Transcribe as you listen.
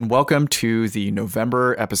Welcome to the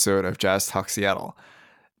November episode of Jazz Talk Seattle.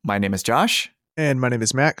 My name is Josh. And my name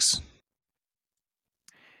is Max.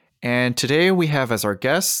 And today we have as our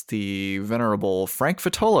guest the venerable Frank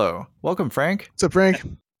Vitolo. Welcome, Frank. What's up, Frank?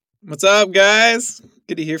 What's up, guys?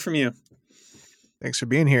 Good to hear from you. Thanks for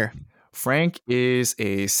being here. Frank is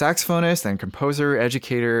a saxophonist and composer,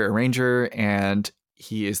 educator, arranger, and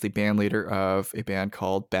he is the band leader of a band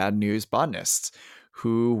called Bad News Botanists,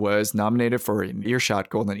 who was nominated for an Earshot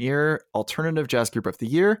Golden Ear Alternative Jazz Group of the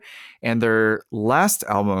Year. And their last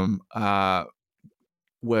album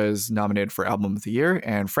was nominated for Album of the Year.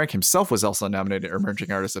 And Frank himself was also nominated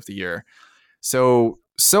Emerging Artist of the Year. So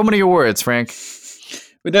many awards, Frank.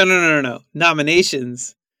 But no.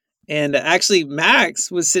 Nominations. And actually, Max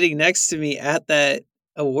was sitting next to me at that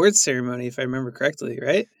awards ceremony, if I remember correctly,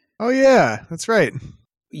 right? Oh, yeah, that's right.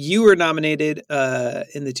 You were nominated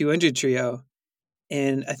in the 200 trio.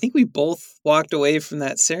 And I think we both walked away from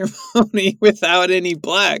that ceremony without any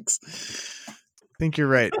blacks. I think you're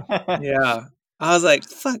right. Yeah. I was like,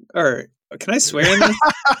 fuck, or can I swear in this?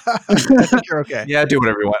 I think you're okay. Yeah, do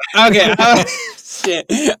whatever you want. Okay. Shit.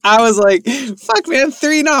 I was like, fuck, man,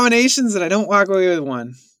 3 nominations and I don't walk away with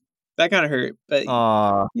 1. That kind of hurt. But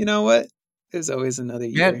you know what? There's always another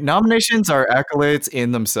year. Yeah, nominations are accolades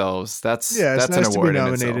in themselves. That's nice an award to be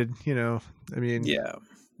nominated. You know, I mean, yeah,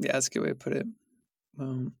 that's a good way to put it. I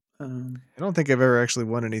don't think I've ever actually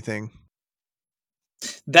won anything.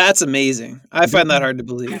 That's amazing. I find that hard to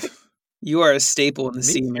believe. You are a staple in the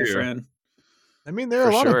scene, my friend. I mean, there are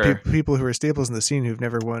a lot of people who are staples in the scene who've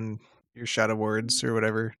never won Earshot Awards or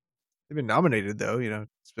whatever. They've been nominated, though, you know.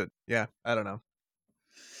 But yeah, I don't know.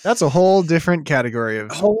 That's a whole different category of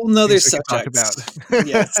a whole nother subject. Talk about.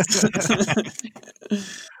 Yes.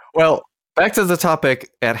 Well, back to the topic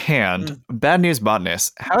at hand. Bad News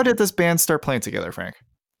Botanists. How did this band start playing together, Frank?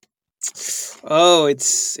 Oh,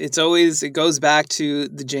 it goes back to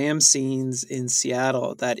the jam scenes in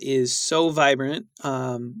Seattle that is so vibrant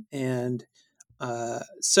and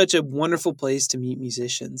such a wonderful place to meet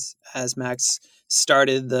musicians. As Max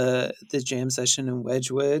started the jam session in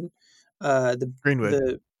Wedgwood,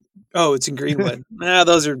 Greenwood. It's in Greenwood.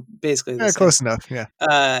 Those are basically the same. Close enough. Yeah.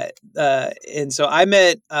 And so I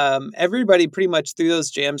met everybody pretty much through those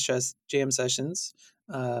jam sessions.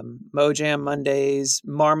 Mojam Mondays,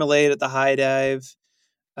 Marmalade at the High Dive.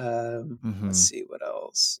 Let's see what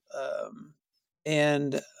else.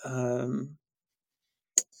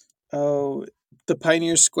 The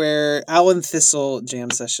Pioneer Square Alan Thistle jam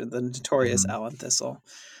session, the notorious Alan Thistle.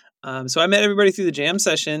 So I met everybody through the jam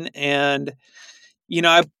session, and you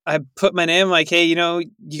know, I put my name like, hey, you know,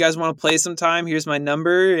 you guys want to play sometime? Here's my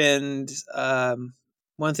number. And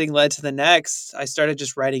one thing led to the next. I started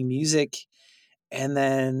just writing music. And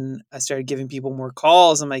then I started giving people more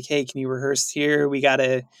calls. I'm like, hey, can you rehearse here? We got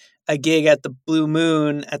a gig at the Blue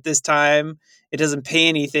Moon at this time. It doesn't pay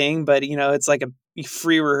anything, but, you know, it's like a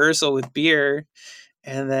free rehearsal with beer.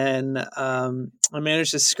 And then I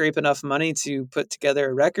managed to scrape enough money to put together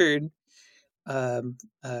a record.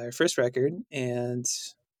 Our first record, and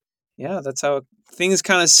yeah, that's how things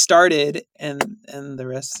kind of started, and the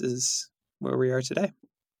rest is where we are today.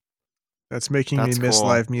 That's making me miss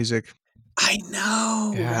live music. I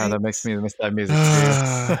know. Yeah, right? That makes me miss live music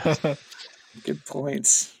too. Good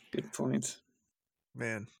point.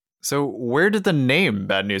 Man. So where did the name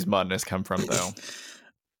Bad News Botanists come from, though?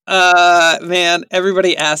 Man,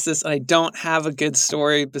 everybody asks this, and I don't have a good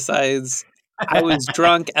story besides I was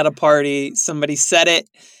drunk at a party. Somebody said it,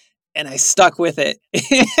 and I stuck with it.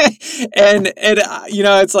 and you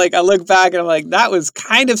know, it's like I look back and I'm like, that was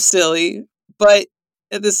kind of silly, but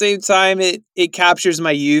at the same time, it captures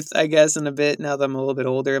my youth, I guess, in a bit. Now that I'm a little bit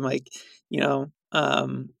older, I'm like, you know,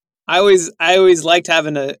 I always liked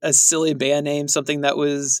having a silly band name, something that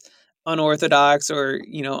was unorthodox or,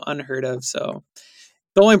 you know, unheard of. So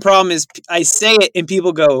the only problem is I say it and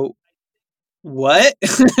people go, what?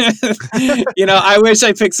 You know, I wish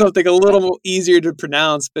I picked something a little easier to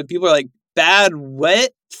pronounce, but people are like, bad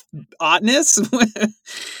what? Oddness?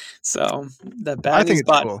 So the Bad News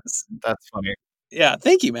Botanists. Cool. That's funny. Yeah,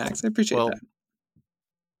 thank you, Max. I appreciate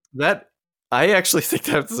that. I actually think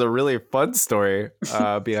that's a really fun story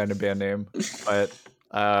behind a band name. But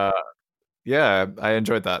yeah, I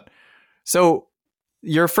enjoyed that. So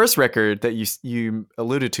your first record that you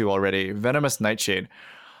alluded to already, Venomous Nightshade,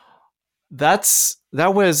 that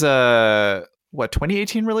was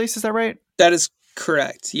 2018 release, is that right? That is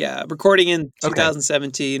correct. Yeah, recording in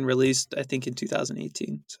 2017, released I think in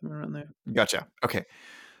 2018, somewhere around there. Gotcha. Okay,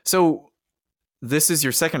 so this is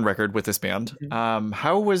your second record with this band.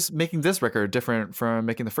 How was making this record different from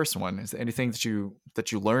making the first one? Is there anything that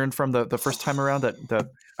you learned from the first time around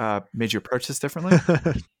that made you approach this differently?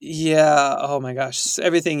 Yeah. Oh my gosh,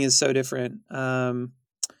 everything is so different.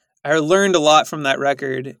 I learned a lot from that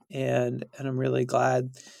record, and I'm really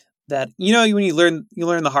glad that, when you learn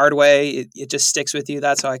the hard way, it just sticks with you.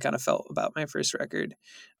 That's how I kind of felt about my first record.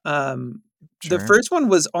 The first one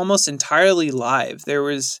was almost entirely live. There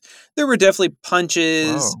were definitely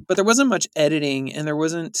punches, but there wasn't much editing, and there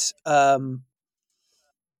wasn't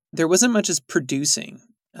much as producing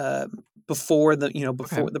before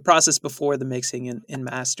the process before the mixing and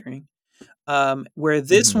mastering. Where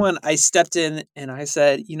this one, I stepped in and I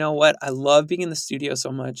said, you know what? I love being in the studio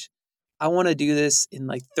so much. I want to do this in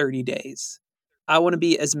like 30 days. I want to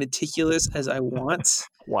be as meticulous as I want.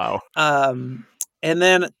 Wow. And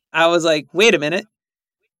then I was like, wait a minute.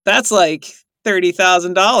 That's like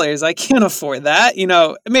 $30,000. I can't afford that.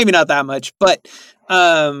 Maybe not that much, but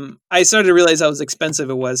I started to realize how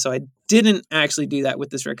expensive it was. So I didn't actually do that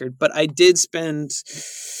with this record, but I did spend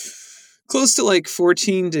close to like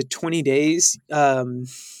 14 to 20 days in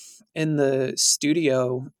the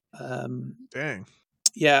studio. Dang.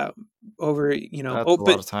 Yeah, over that's a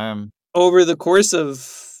lot of time. Over the course of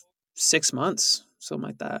 6 months, something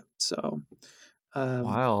like that. So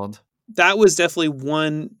wild. That was definitely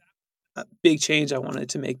one big change I wanted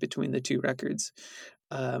to make between the two records.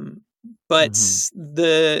 But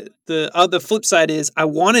the flip side is I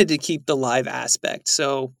wanted to keep the live aspect.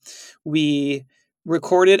 So we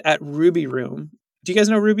recorded at Ruby Room. Do you guys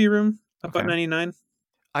know Ruby Room up on 99?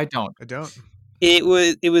 I don't. It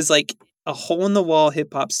was like a hole in the wall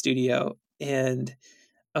hip hop studio, and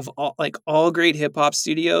of all great hip hop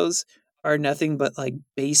studios are nothing but like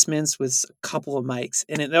basements with a couple of mics,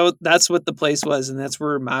 and that's what the place was, and that's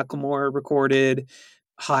where Macklemore recorded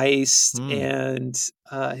Heist and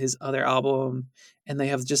his other album, and they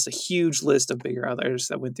have just a huge list of bigger others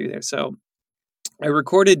that went through there. So I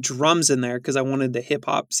recorded drums in there because I wanted the hip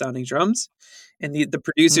hop sounding drums, and the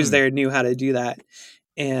producers there knew how to do that.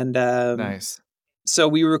 And nice. So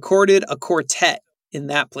we recorded a quartet in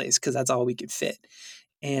that place because that's all we could fit,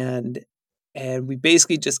 and we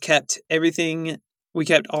basically just kept everything. We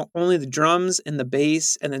kept only the drums and the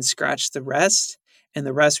bass, and then scratched the rest. And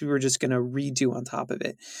the rest we were just going to redo on top of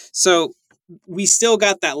it. So we still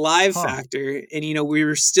got that live factor, and we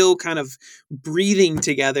were still kind of breathing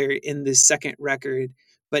together in this second record,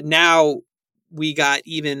 but now we got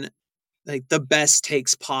even like the best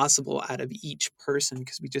takes possible out of each person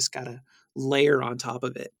because we just got to layer on top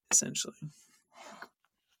of it essentially.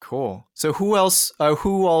 Cool. So who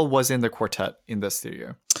all was in the quartet in the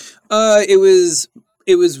studio? It was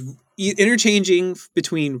interchanging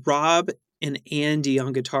between Rob and Andy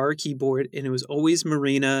on guitar, keyboard, and it was always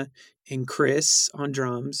Marina and Chris on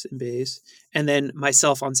drums and bass, and then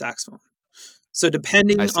myself on saxophone. So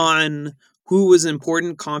depending on who was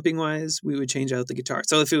important comping wise, we would change out the guitar.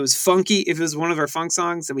 So if it was funky, if it was one of our funk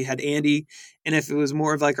songs, then we had Andy, and if it was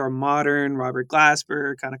more of like our modern Robert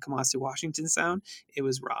Glasper kind of Kamasi Washington sound, it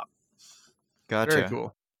was Rob. Gotcha. Very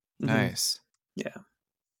cool. Nice. Yeah.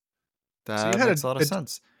 That makes a lot of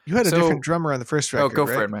sense. You had a different drummer on the first record. Oh, go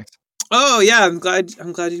for it, Max. Oh yeah, I'm glad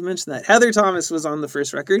you mentioned that. Heather Thomas was on the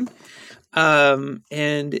first record,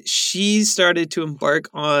 and she started to embark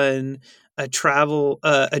on a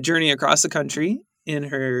journey across the country in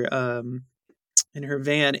her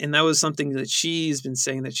van, and that was something that she's been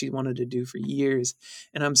saying that she wanted to do for years,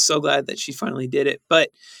 and I'm so glad that she finally did it. But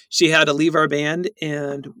she had to leave our band,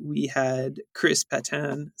 and we had Chris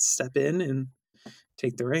Patin step in and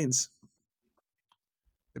take the reins.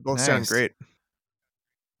 They both sound great.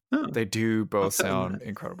 Oh, they do both sound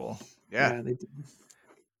incredible. Yeah, they do.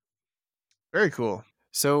 Very cool.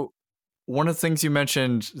 So one of the things you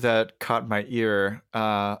mentioned that caught my ear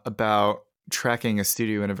about tracking a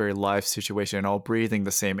studio in a very live situation, all breathing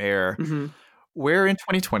the same air. Where in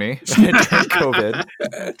 2020, during COVID,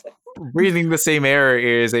 breathing the same air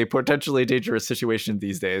is a potentially dangerous situation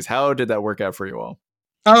these days. How did that work out for you all?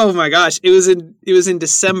 Oh my gosh, it was in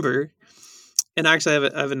December. And actually,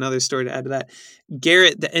 I have another story to add to that.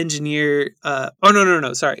 Garrett, the engineer.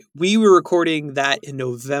 No. Sorry, we were recording that in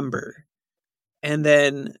November, and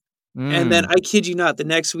then I kid you not, the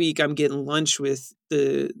next week I'm getting lunch with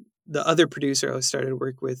the other producer I started to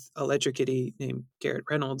work with, Electric Kitty, named Garrett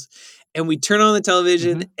Reynolds, and we turn on the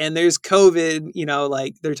television and there's COVID.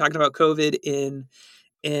 Like they're talking about COVID in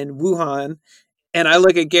Wuhan, and I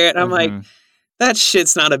look at Garrett and I'm like, that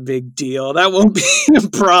shit's not a big deal. That won't be a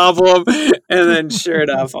problem. And then sure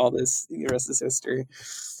enough, the rest is history.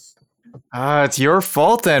 It's your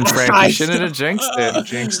fault then, Frank. You shouldn't have jinxed it.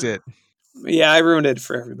 Jinxed it. Yeah, I ruined it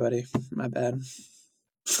for everybody. My bad.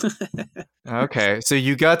 Okay, so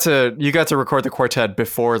you got to record the quartet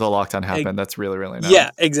before the lockdown happened. That's really, really nice.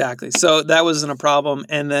 Yeah, exactly. So that wasn't a problem.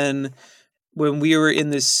 And then when we were in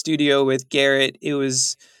the studio with Garrett, it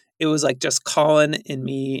was like just Colin and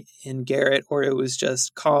me and Garrett, or it was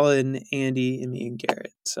just Colin, Andy, and me and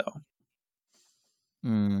Garrett. So,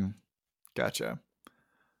 Gotcha.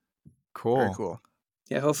 Cool. Very cool.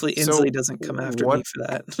 Yeah, hopefully Inslee doesn't come after me for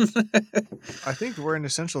that. I think we're an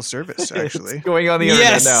essential service, actually. It's going on the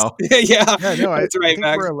internet now. Yeah, no, that's right, I think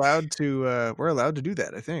Max. we're allowed to do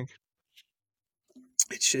that, I think.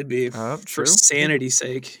 It should be for sanity's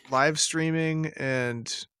sake. Live streaming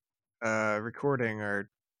and recording are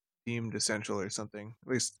deemed essential or something.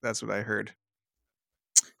 At least that's what I heard.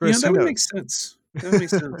 Yeah, that would make sense. That would make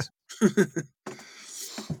sense.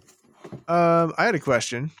 I had a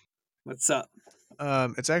question. What's up?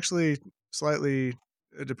 It's actually slightly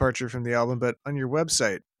a departure from the album, but on your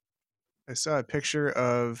website, I saw a picture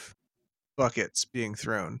of buckets being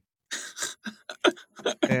thrown.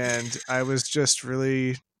 And I was just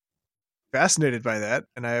really fascinated by that,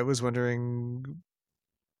 and I was wondering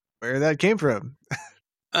where that came from.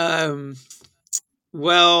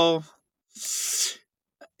 Well,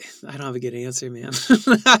 I don't have a good answer, man.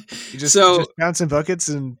 You just found some buckets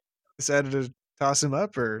and decided to toss them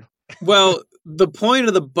up, or? Well, the point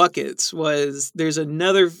of the buckets was there's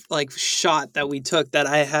another like shot that we took that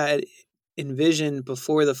I had envisioned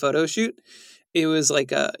before the photo shoot. It was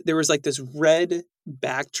like there was like this red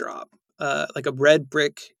backdrop, like a red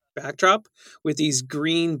brick backdrop with these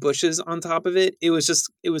green bushes on top of it. It was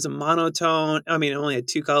a monotone. I mean, it only had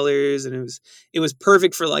 2 colors, and it was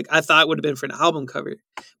perfect for, like, I thought it would have been for an album cover.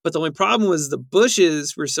 But the only problem was the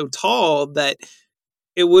bushes were so tall that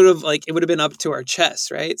it would have been up to our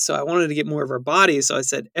chest, right? So I wanted to get more of our body. So I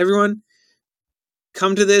said, everyone,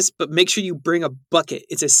 come to this, but make sure you bring a bucket.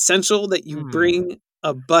 It's essential that you bring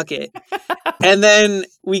a bucket. And then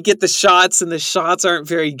we get the shots, and the shots aren't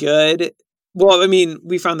very good. Well, I mean,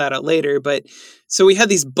 we found that out later, but so we had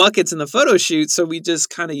these buckets in the photo shoot, so we just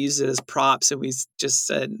kind of used it as props, and we just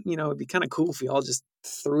said, it'd be kind of cool if we all just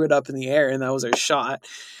threw it up in the air, and that was our shot.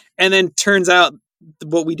 And then turns out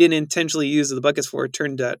what we didn't intentionally use the buckets for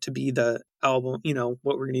turned out to be the album,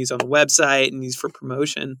 what we're going to use on the website and use for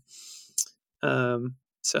promotion.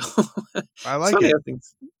 So I like it.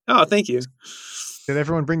 Oh, thank you. Did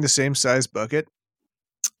everyone bring the same size bucket?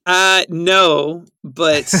 No,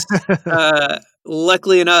 but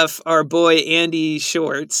luckily enough, our boy Andy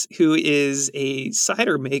Shorts, who is a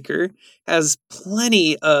cider maker, has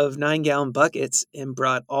plenty of 9-gallon buckets and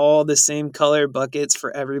brought all the same color buckets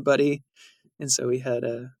for everybody. And so we had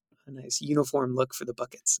a nice uniform look for the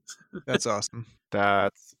buckets. That's awesome.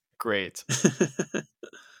 That's great.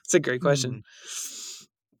 It's a great question.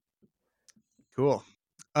 Cool.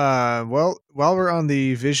 Well, while we're on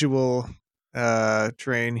the visual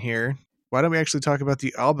train here, why don't we actually talk about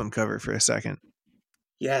the album cover for a second?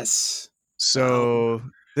 Yes. So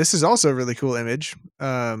this is also a really cool image.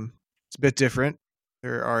 It's a bit different.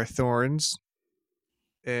 There are thorns,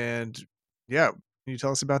 and can you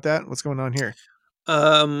tell us about that? What's going on here?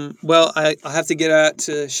 Well, I have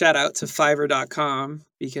to shout out to Fiverr.com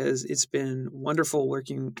because it's been wonderful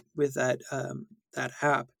working with that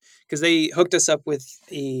app, because they hooked us up with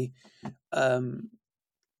a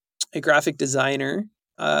graphic designer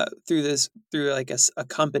through like a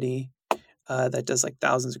company that does like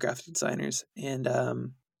thousands of graphic designers, and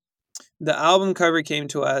the album cover came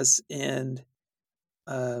to us, and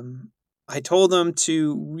I told them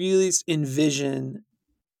to really envision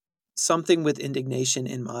something with indignation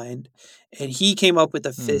in mind, and he came up with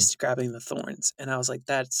a fist grabbing the thorns, and I was like,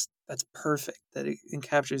 that's perfect. That it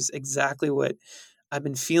captures exactly what I've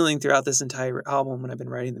been feeling throughout this entire album when I've been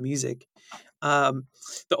writing the music. The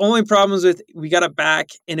only problem was we got it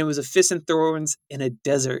back, and it was a fist and thorns in a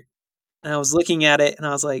desert, and I was looking at it, and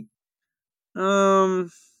I was like,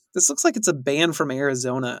 this looks like it's a band from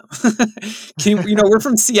Arizona. We're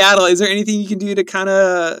from Seattle. Is there anything you can do to kind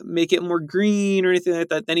of make it more green or anything like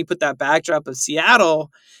that? Then he put that backdrop of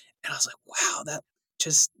Seattle, and I was like, wow, that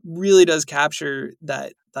just really does capture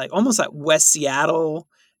that, like almost that West Seattle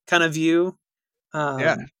kind of view.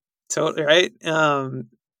 Totally right. The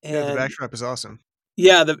backdrop is awesome.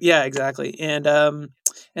 Yeah, exactly. And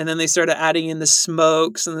then they started adding in the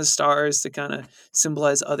smokes and the stars to kind of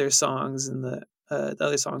symbolize other songs and the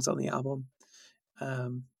other songs on the album.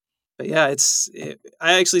 But yeah,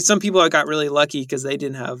 some people I got really lucky because they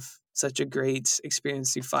didn't have such a great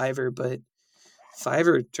experience through Fiverr, but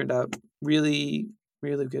Fiverr turned out really,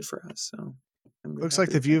 really good for us. So really looks like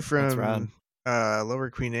the view from Lower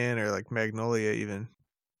Queen Anne or like Magnolia, even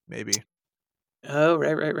maybe. Oh,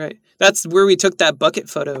 right. That's where we took that bucket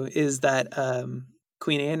photo, is that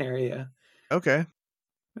Queen Anne area. Okay.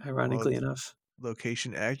 Ironically enough.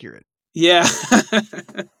 Location accurate. Yeah.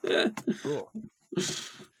 Cool.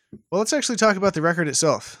 Well, let's actually talk about the record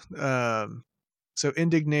itself. So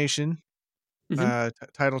Indignation,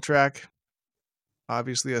 title track,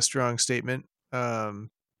 obviously a strong statement.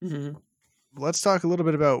 Let's talk a little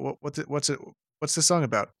bit about what's the song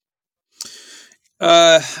about?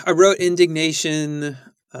 I wrote Indignation,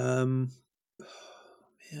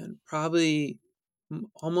 probably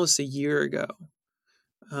almost a year ago.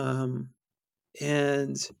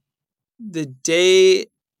 And the day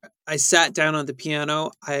I sat down on the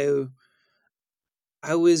piano, I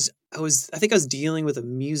think I was dealing with a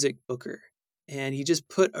music booker, and he just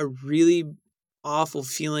put a really awful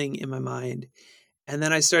feeling in my mind. And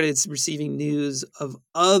then I started receiving news of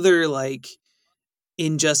other like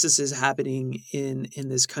injustices happening in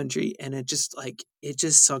this country, and it just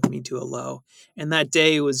sunk me to a low. And that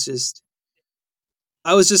day was just,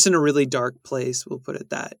 I was just in a really dark place, we'll put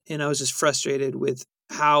it that. And I was just frustrated with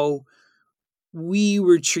how we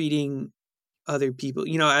were treating other people,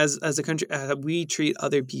 as a country, we treat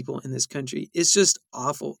other people in this country. It's just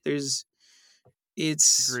awful. It's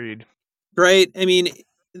Agreed. Right. I mean,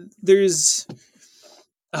 there's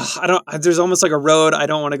there's almost like a road I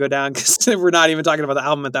don't want to go down, because we're not even talking about the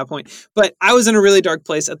album at that point. But I was in a really dark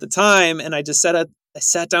place at the time, and I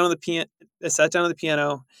sat down on the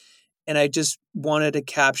piano, and I just wanted to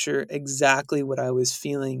capture exactly what I was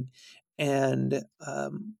feeling. And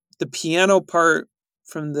the piano part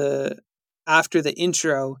after the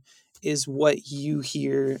intro is what you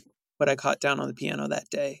hear, what I caught down on the piano that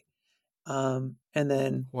day. And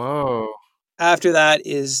then whoa. After that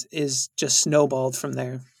is just snowballed from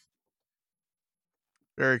there.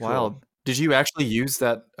 Very cool. Wild. Did you actually use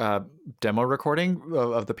that demo recording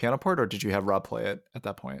of the piano part, or did you have Rob play it at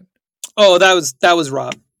that point? Oh, that was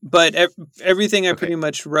Rob. But everything I pretty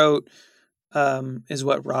much wrote is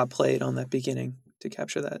what Rob played on that beginning to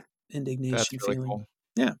capture that indignation. That's really feeling. Cool.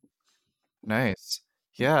 Yeah. Nice.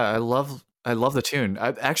 Yeah, I love the tune.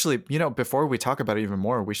 Actually, before we talk about it even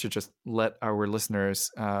more, we should just let our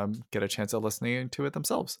listeners get a chance of listening to it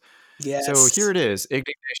themselves. Yes. So here it is,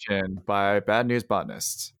 Indignation by Bad News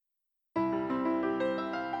Botanists.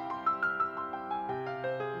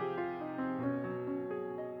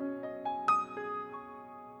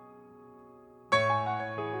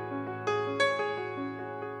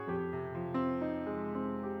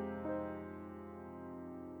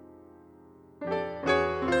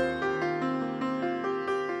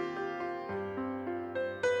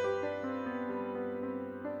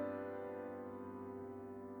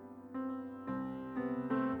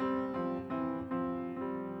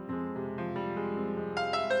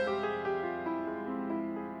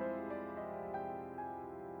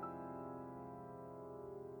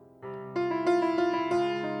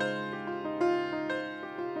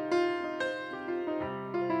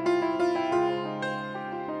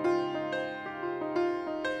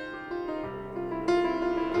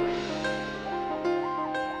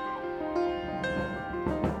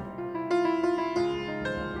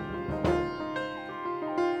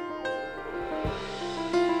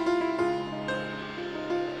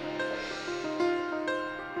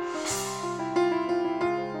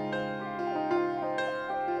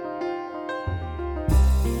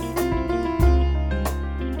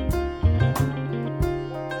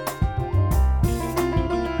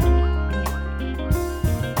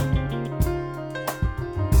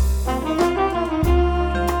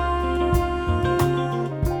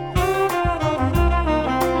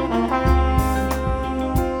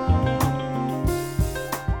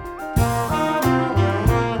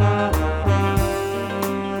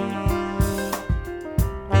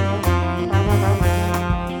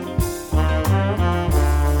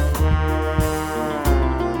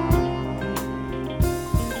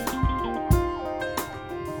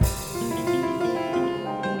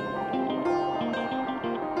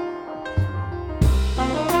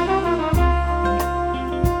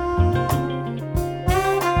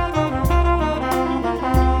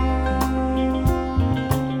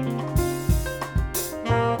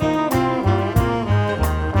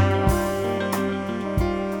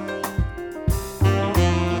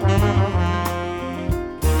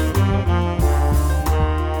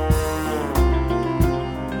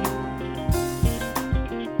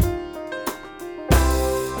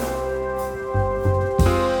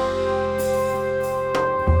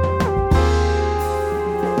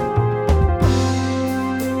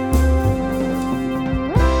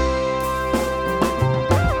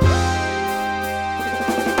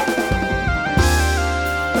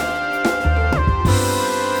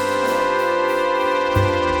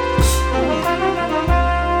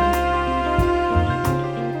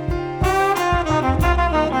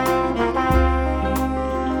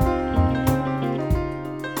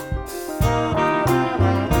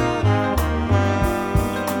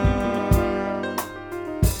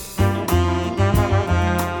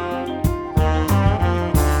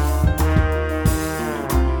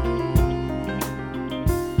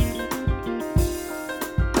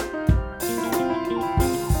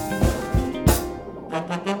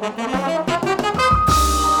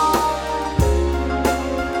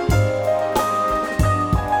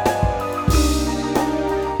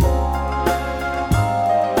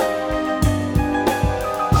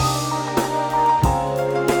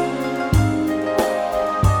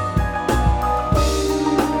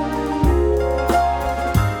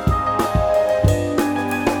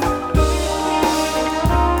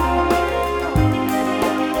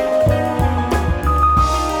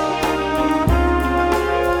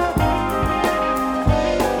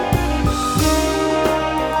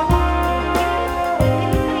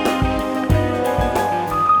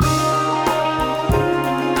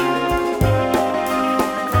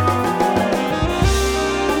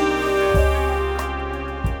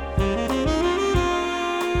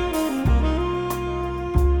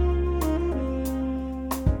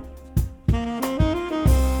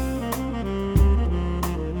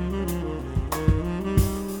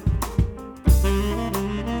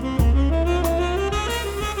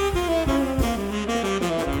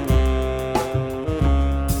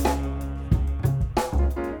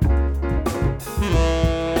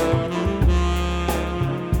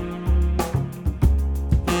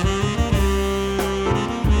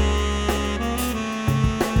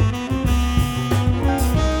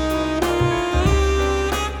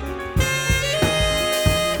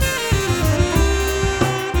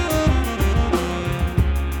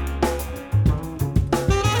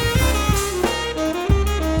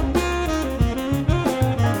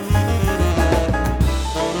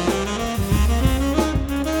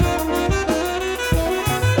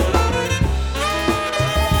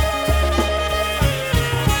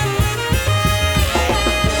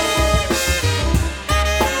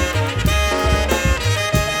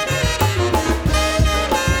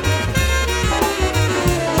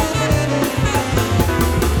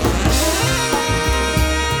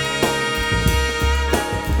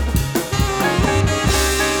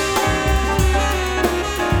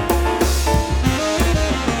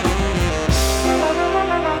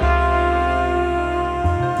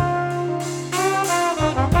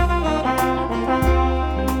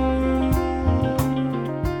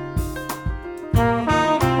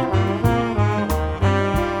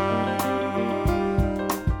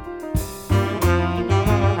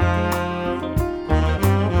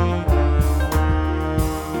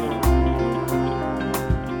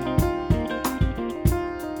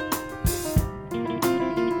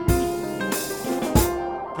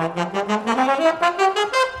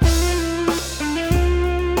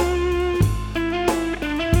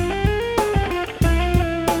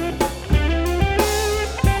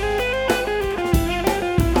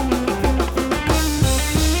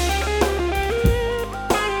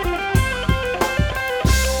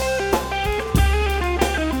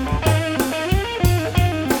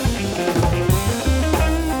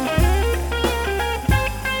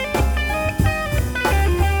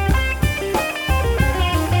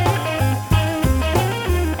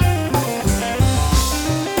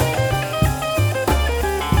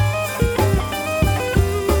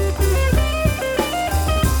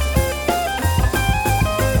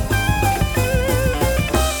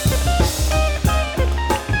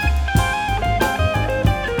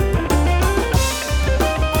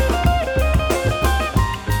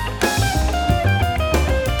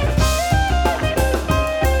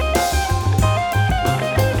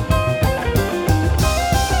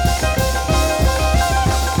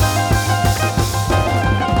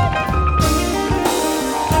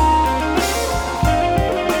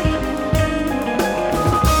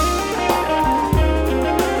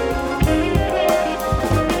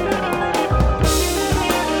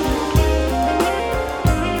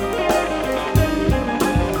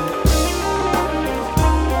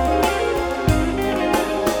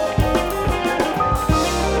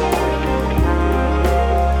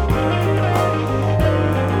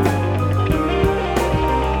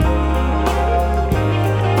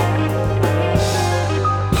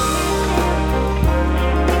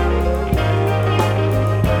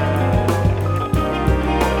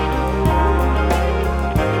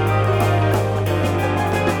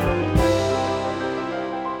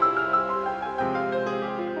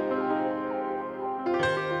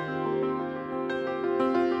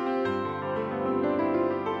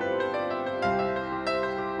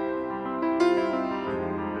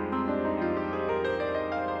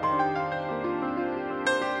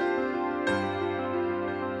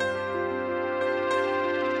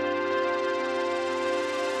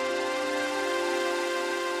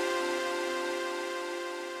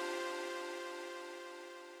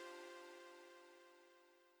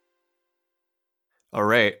 All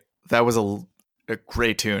right. That was a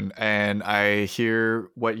great tune, and I hear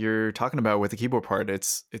what you're talking about with the keyboard part.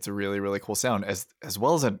 It's a really, really cool sound, as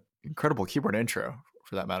well as an incredible keyboard intro,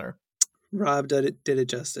 for that matter. Rob did it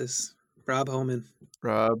justice. Rob Homan.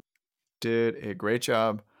 Rob did a great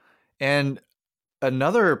job. And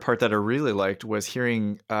another part that I really liked was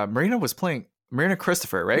hearing Marina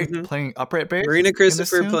Christopher, right? Mhm. Playing upright bass. Marina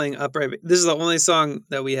Christopher playing upright bass. This is the only song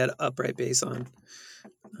that we had upright bass on.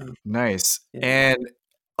 Nice. Yeah. And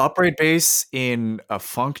upright bass in a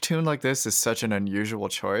funk tune like this is such an unusual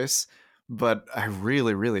choice, but I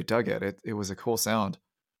really, really dug it. It was a cool sound.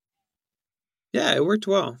 Yeah, it worked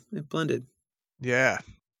well. It blended. Yeah.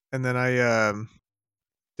 And then I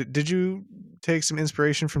did you take some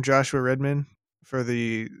inspiration from Joshua Redman for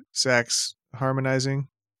the sax harmonizing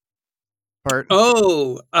part?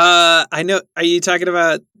 Oh, I know. Are you talking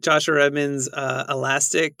about Joshua Redman's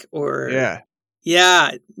Elastic or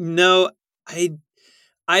Yeah, no,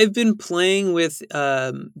 I've been playing with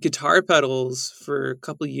guitar pedals for a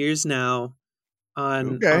couple years now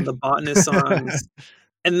on the Botanist songs.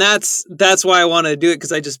 And that's why I want to do it,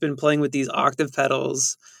 because I just been playing with these octave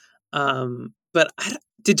pedals. But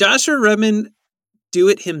did Joshua Redman do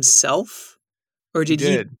it himself, or did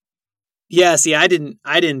he? Yeah, see, I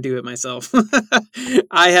didn't do it myself.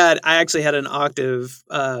 I actually had an octave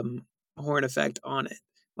horn effect on it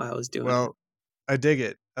while I was doing it. Well, I dig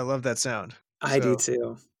it. I love that sound. I do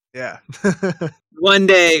too. Yeah. One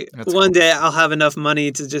day I'll have enough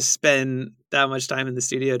money to just spend that much time in the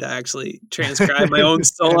studio to actually transcribe my own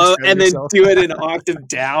solo and then do it an octave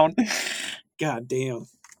down. God damn.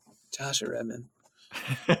 Joshua Redman.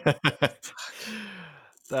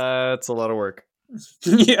 That's a lot of work.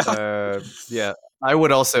 Yeah. Yeah. I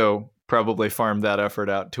would also probably farm that effort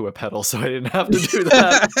out to a pedal so I didn't have to do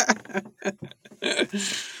that.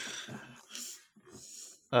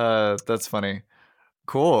 That's funny.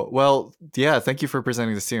 Cool. Well, yeah, thank you for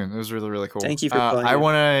presenting this tune. It was really, really cool. Thank you for playing. I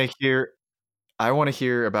want to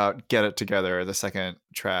hear about Get It Together, the second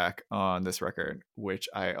track on this record, which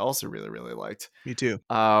I also really, really liked. Me too.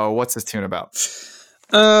 What's this tune about?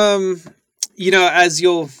 As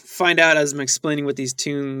you'll find out as I'm explaining what these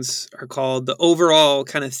tunes are called, the overall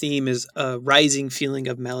kind of theme is a rising feeling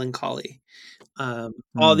of melancholy. A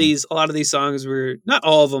lot of these songs were, not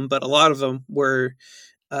all of them, but a lot of them were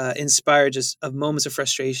inspired just of moments of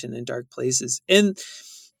frustration in dark places. And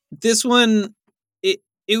this one, it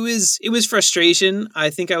was frustration.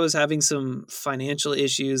 I think I was having some financial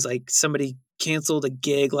issues, like somebody canceled a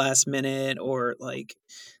gig last minute, or like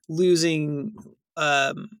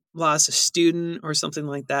lost a student or something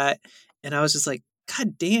like that. And I was just like,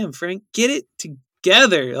 God damn, Frank, get it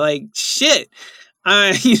together. Like, shit.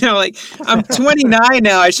 Like, I'm 29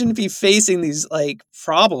 now. I shouldn't be facing these like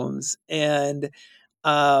problems. And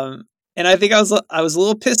I think I was a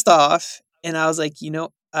little pissed off, and I was like,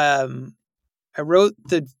 I wrote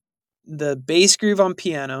the bass groove on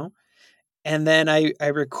piano, and then I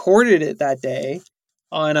recorded it that day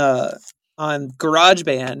on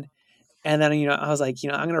GarageBand. And then, I was like,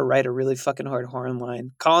 I'm going to write a really fucking hard horn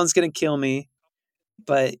line. Colin's going to kill me,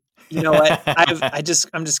 but you know what? I'm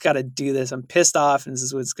just got to do this. I'm pissed off, and this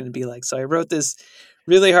is what it's going to be like. So I wrote this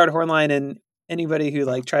really hard horn line, and anybody who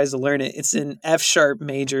like tries to learn it, it's an F sharp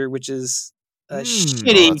major, which is a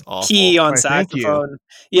shitty key on saxophone.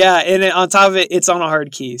 Yeah. And on top of it, it's on a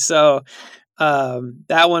hard key. So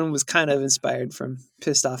that one was kind of inspired from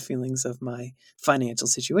pissed off feelings of my financial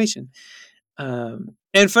situation.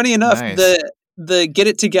 And funny enough, the Get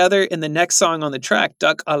It Together and the next song on the track,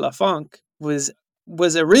 Duck à la Funk, was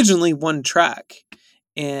originally one track,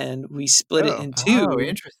 and we split it in two. Oh,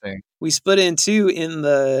 interesting. We split it in two in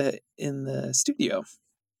the studio.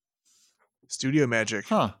 Studio magic.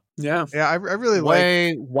 Huh. Yeah. Yeah, I really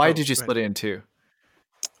like. Why did you split it in two?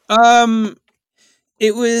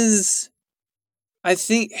 It was, I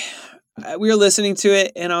think we were listening to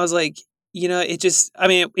it, and I was like, it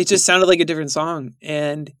just sounded like a different song,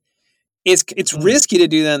 and it's risky to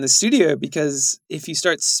do that in the studio, because if you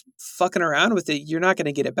start fucking around with it, you're not going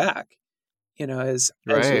to get it back, as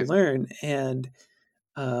you learn. And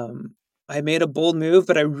I made a bold move,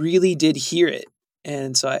 but I really did hear it,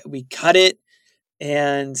 and so we cut it,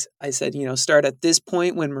 and I said, start at this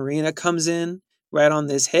point when Marina comes in right on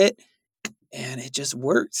this hit, and it just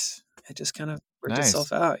worked. It just kind of worked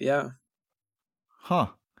itself out. Yeah. Huh.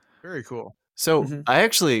 Very cool. So I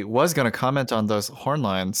actually was going to comment on those horn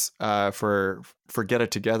lines for Get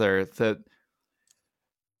It Together, that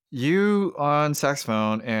you on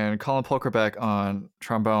saxophone and Colin Polkerbeck on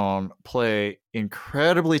trombone play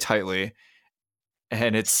incredibly tightly,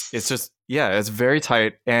 and it's just, it's very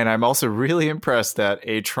tight. And I'm also really impressed that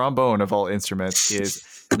a trombone of all instruments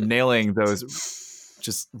is nailing those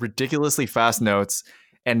just ridiculously fast notes.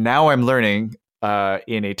 And now I'm learning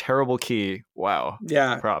in a terrible key. Wow.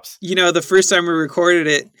 Yeah. Props. The first time we recorded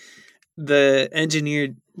it, the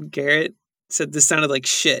engineer Garrett said this sounded like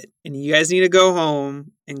shit, and you guys need to go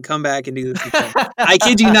home and come back and do this again. I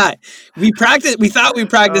kid you not. We thought we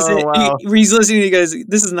practiced it. Wow. He's listening. He goes,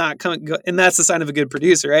 "This is not coming," and that's the sign of a good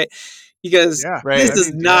producer, right? He goes, "This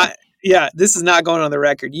is not. Yeah, this is not going on the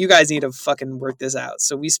record. You guys need to fucking work this out."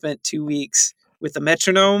 So we spent 2 weeks with the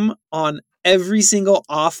metronome on every single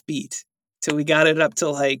offbeat till we got it up to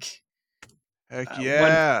like, heck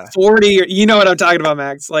yeah, 140. Or, you know what I'm talking about,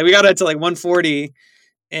 Max? Like, we got it to like 140,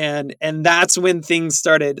 and that's when things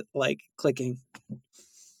started like clicking.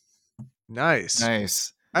 Nice.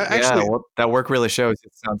 Actually, that work really shows.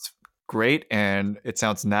 It sounds great, and it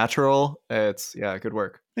sounds natural. It's good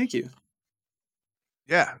work. Thank you.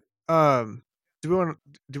 Yeah. Do we want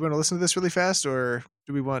to listen to this really fast, or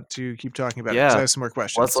do we want to keep talking about it? Because I have some more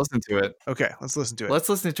questions. Let's listen to it. Okay, let's listen to it. Let's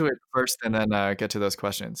listen to it first, and then get to those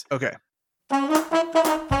questions. Okay.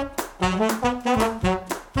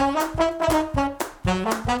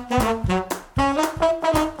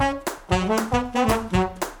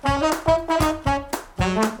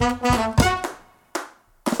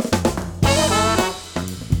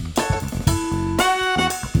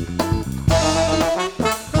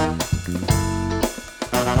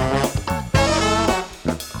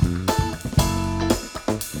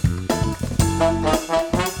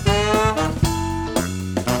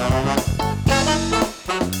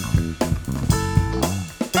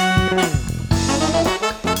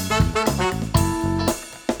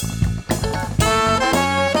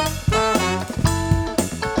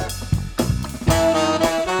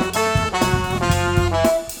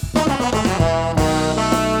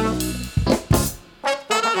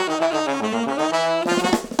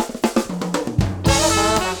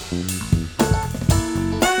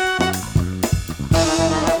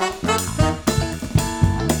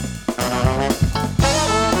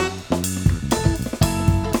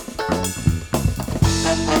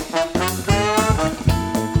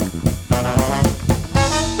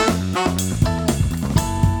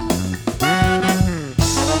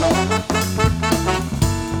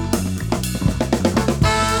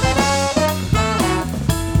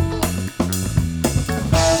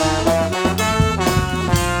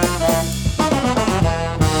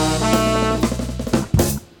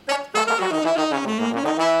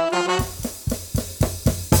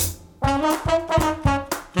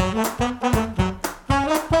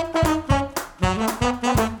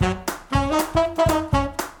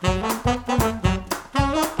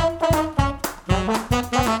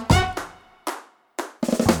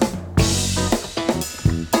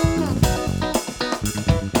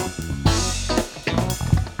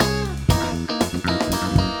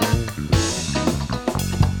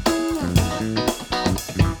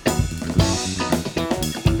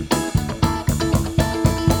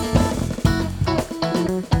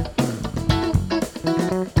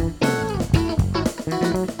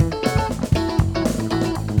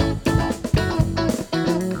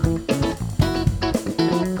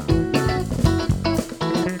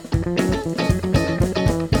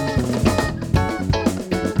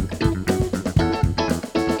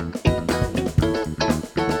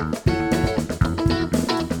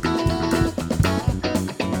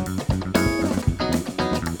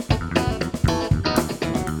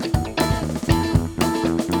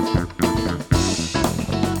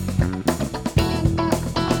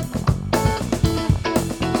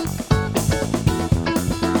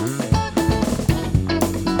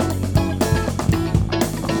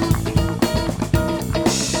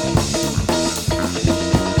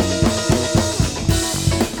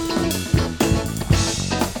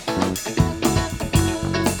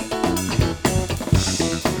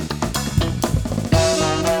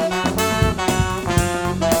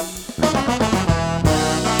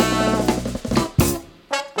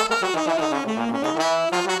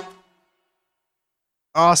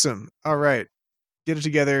 Awesome. All right. Get it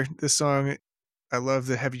together. This song, I love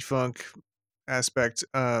the heavy funk aspect.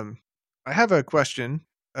 I have a question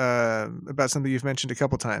about something you've mentioned a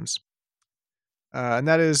couple times. And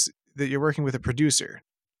that is that you're working with a producer.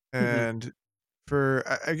 And for,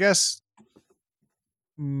 I guess,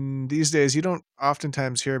 these days, you don't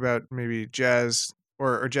oftentimes hear about maybe jazz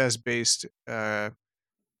or jazz-based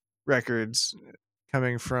records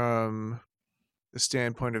coming from the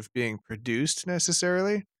standpoint of being produced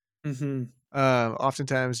necessarily.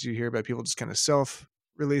 Oftentimes you hear about people just kind of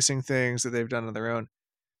self-releasing things that they've done on their own.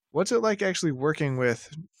 What's it like actually working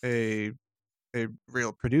with a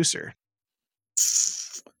real producer?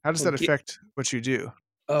 How does that affect what you do?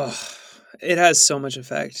 Oh, it has so much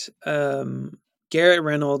effect. Garrett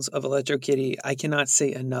Reynolds of Electro Kitty, I cannot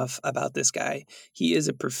say enough about this guy. He is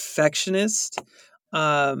a perfectionist.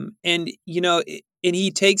 And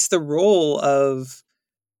he takes the role of,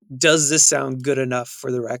 does this sound good enough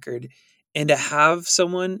for the record? And to have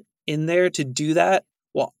someone in there to do that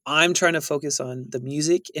while I'm trying to focus on the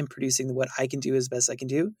music and producing what I can do as best I can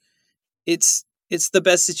do, it's the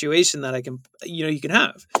best situation that you can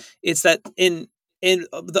have. It's that and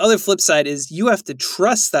the other flip side is you have to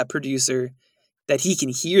trust that producer that he can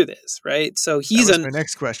hear this, right? So he's my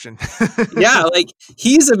next question. Yeah, like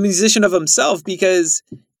he's a musician of himself, because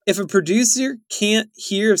if a producer can't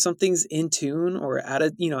hear if something's in tune or out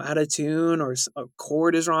of tune, or a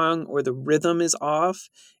chord is wrong or the rhythm is off,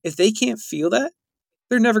 if they can't feel that,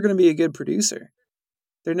 they're never going to be a good producer.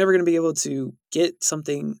 They're never going to be able to get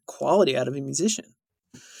something quality out of a musician.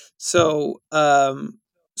 So,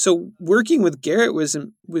 so working with Garrett was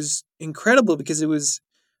incredible, because it was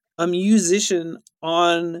a musician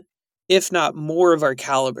on, if not more, of our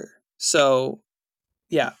caliber. So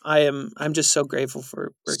yeah, I'm just so grateful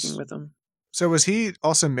for working with him. So was he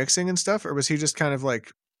also mixing and stuff, or was he just kind of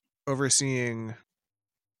like overseeing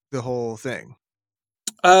the whole thing?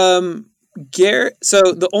 Garrett, so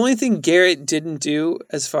the only thing Garrett didn't do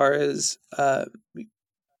as far as like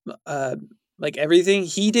everything,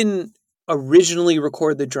 he didn't originally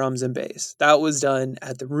record the drums and bass. That was done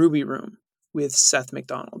at the Ruby Room with Seth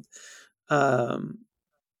MacDonald.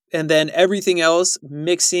 And then everything else,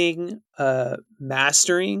 mixing,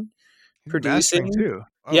 mastering, producing. Mastering too.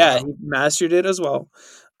 Oh, yeah, wow. He mastered it as well.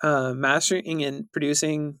 Mastering and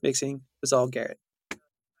producing, mixing was all Garrett.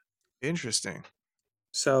 Interesting.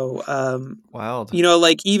 So, wild.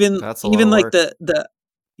 Like even like the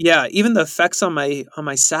even the effects on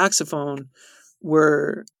my saxophone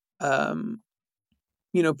were,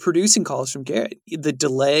 producing calls from Garrett. The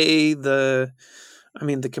delay, the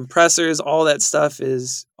compressors, all that stuff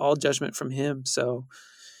is all judgment from him. So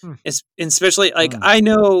it's especially like I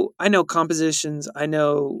know compositions, I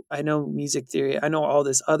know music theory, I know all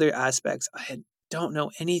this other aspects. I don't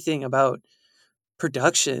know anything about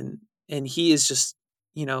production, and he is just,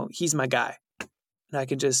 he's my guy, and I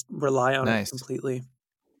can just rely on it completely.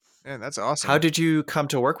 Man, that's awesome. How did you come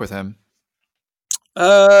to work with him?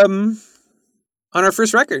 On our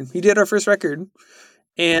first record. He did our first record.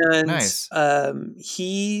 And nice.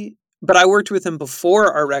 But I worked with him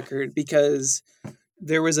before our record, because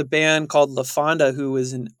there was a band called La Fonda, who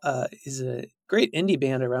was is a great indie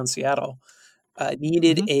band around Seattle.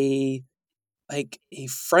 Needed a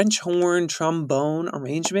French horn trombone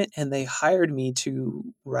arrangement, and they hired me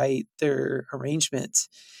to write their arrangements,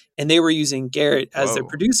 and they were using Garrett as their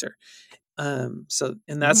producer. And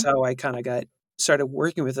that's how I kind of started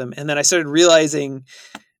working with him. And then I started realizing,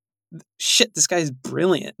 shit, this guy's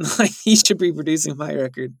brilliant. Like, he should be producing my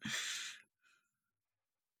record.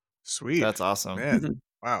 Sweet. That's awesome. Man.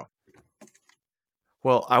 Wow.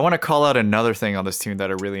 Well, I want to call out another thing on this tune that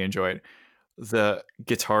I really enjoyed: the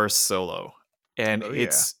guitar solo, and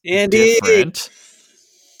it's Andy. different.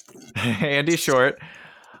 Andy Short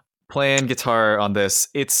playing guitar on this.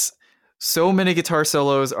 It's so many guitar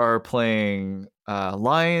solos are playing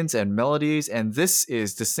lines and melodies, and this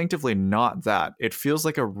is distinctively not that. It feels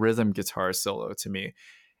like a rhythm guitar solo to me,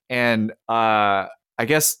 and I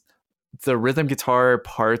guess the rhythm guitar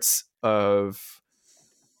parts of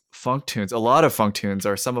funk tunes, a lot of funk tunes,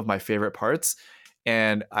 are some of my favorite parts.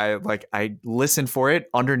 And I listen for it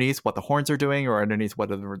underneath what the horns are doing or underneath what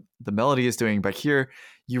the melody is doing. But here,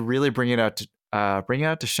 you really bring it out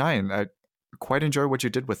to shine. I quite enjoy what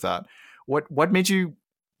you did with that. What made you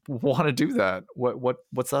want to do that?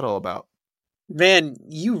 What's that all about? Man,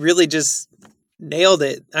 you really just nailed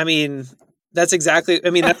it. I mean, that's exactly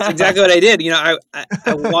what I did. You know,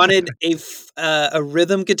 I wanted a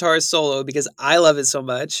rhythm guitar solo because I love it so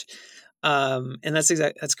much. And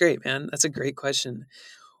that's great, man. That's a great question.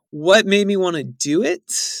 What made me want to do it?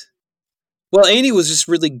 Well, Andy was just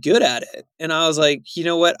really good at it. And I was like, you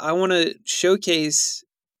know what? I want to showcase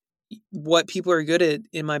what people are good at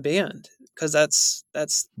in my band. Cause that's,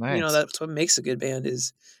 nice. That's what makes a good band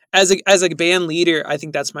is as a band leader. I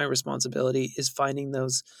think that's my responsibility is finding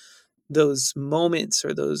those moments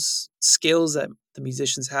or those skills that the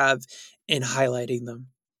musicians have and highlighting them.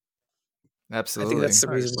 Absolutely. I think that's the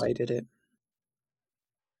reason why I did it.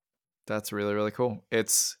 That's really, really cool.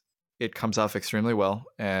 It comes off extremely well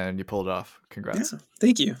and you pulled it off. Congrats. Yeah,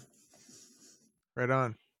 thank you. Right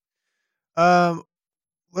on. I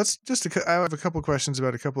have a couple questions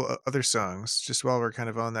about a couple other songs just while we're kind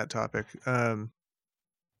of on that topic.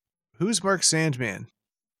 Who's Mark Sandman?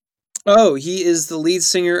 Oh, he is the lead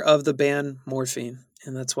singer of the band Morphine,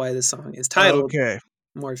 and that's why this song is titled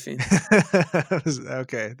Morphine.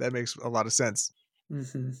 Okay, that makes a lot of sense.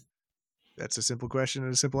 Mm-hmm. That's a simple question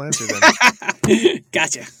and a simple answer then.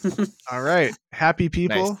 Gotcha. All right. Happy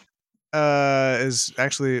People is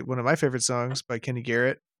actually one of my favorite songs by Kenny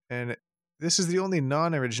Garrett, and this is the only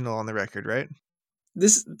non-original on the record, right?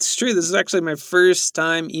 It's true. This is actually my first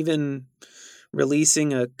time even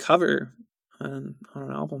releasing a cover on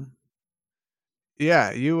an album.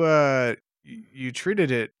 Yeah, you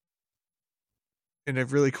treated it in a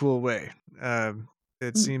really cool way.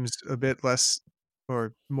 It seems a bit less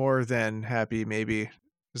or more than happy, maybe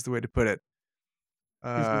is the way to put it.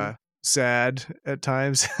 Sad at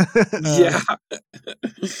times. Yeah.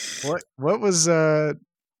 What was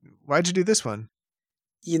why'd you do this one?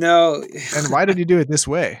 You know, and why did you do it this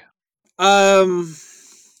way?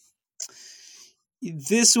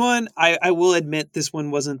 This one, I will admit, this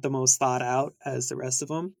one wasn't the most thought out as the rest of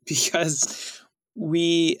them because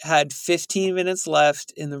we had 15 minutes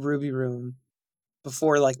left in the Ruby Room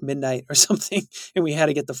before like midnight or something, and we had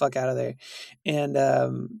to get the fuck out of there. And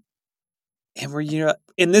we're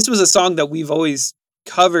and this was a song that we've always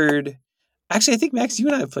covered. Actually, I think Max, you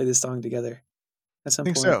and I have played this song together at some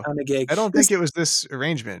point on a gig. I don't think it was this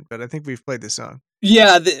arrangement, but I think we've played this song.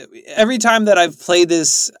 Yeah, every time that I've played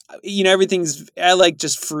this, I like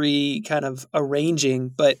just free kind of arranging,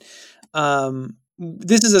 but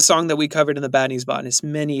this is a song that we covered in the Bad News Botanist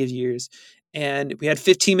many years, and we had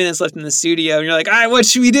 15 minutes left in the studio, and you're like, all right, what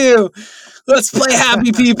should we do? Let's play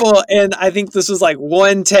Happy People. And I think this was like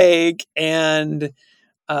one take, and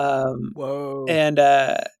whoa.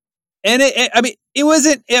 And it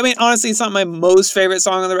wasn't, honestly, it's not my most favorite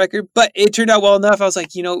song on the record, but it turned out well enough. I was like,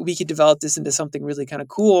 we could develop this into something really kind of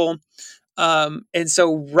cool. And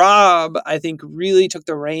so Rob, I think, really took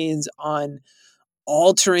the reins on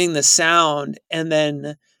altering the sound and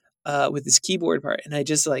then with this keyboard part. And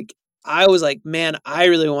I was like, man, I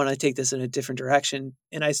really want to take this in a different direction.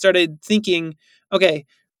 And I started thinking, okay,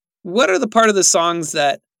 what are the part of the songs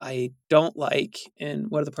that I don't like and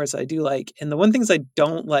what are the parts that I do like? And the one things I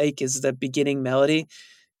don't like is the beginning melody.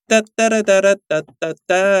 Da, da, da, da, da, da, da,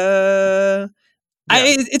 da. Yeah.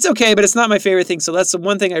 It's okay, but it's not my favorite thing. So that's the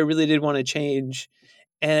one thing I really did want to change.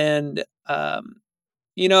 And, and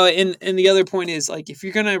the other point is like, if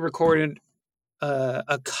you're going to record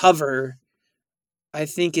a cover, I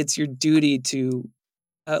think it's your duty to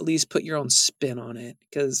at least put your own spin on it.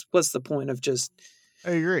 Because what's the point of just...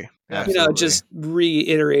 I agree. Just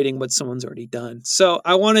reiterating what someone's already done. So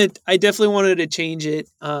I definitely wanted to change it.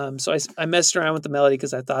 So I messed around with the melody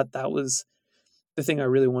because I thought that was the thing I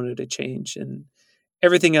really wanted to change. And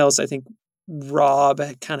everything else, I think Rob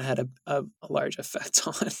kind of had a large effect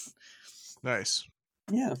on. Nice.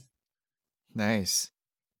 Yeah. Nice.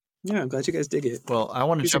 Yeah, I'm glad you guys dig it. Well, I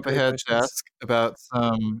want to jump ahead to ask about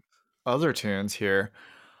some other tunes here.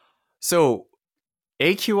 So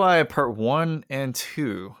AQI Part 1 and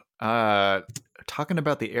 2. talking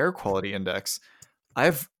about the air quality index, I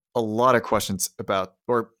have a lot of questions about,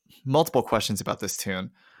 or multiple questions about this tune.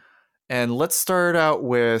 And let's start out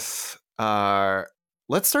with part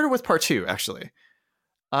 2, actually.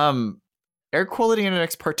 Air quality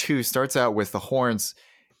index part 2 starts out with the horns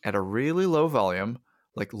at a really low volume,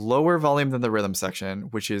 like lower volume than the rhythm section,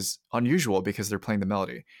 which is unusual because they're playing the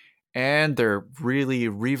melody. And they're really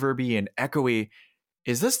reverby and echoey.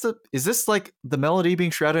 Is this like the melody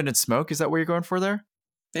being shrouded in smoke? Is that what you're going for there?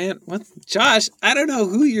 Man, what, Josh? I don't know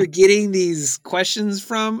who you're getting these questions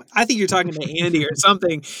from. I think you're talking to Andy or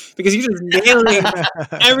something, because you're just nailing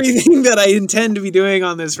everything that I intend to be doing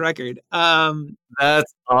on this record.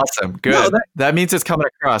 That's awesome. Good. No, that means it's coming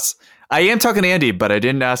across. I am talking to Andy, but I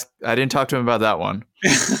didn't talk to him about that one.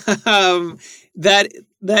 That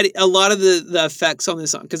a lot of the effects on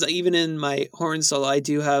this song, because even in my horn solo, I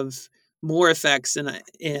do have more effects,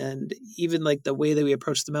 and even like the way that we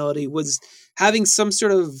approach the melody was having some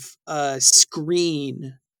sort of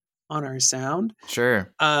screen on our sound.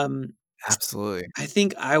 Sure. Absolutely. I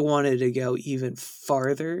think I wanted to go even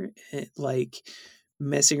farther, like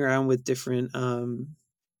messing around with different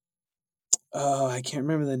I can't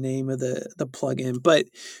remember the name of the plugin, but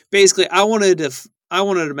basically I wanted to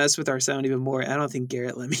mess with our sound even more. I don't think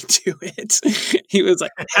Garrett let me do it. He was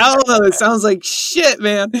like, hell no, it sounds like shit,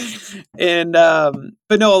 man. And,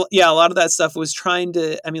 but no, yeah, a lot of that stuff was trying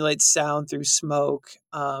to emulate sound through smoke.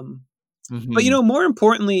 But, more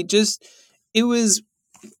importantly, just, it was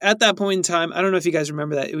at that point in time, I don't know if you guys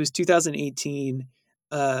remember that, it was 2018.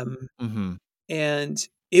 And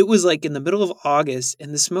it was like in the middle of August,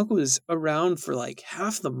 and the smoke was around for like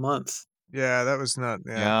half the month. Yeah, that was not.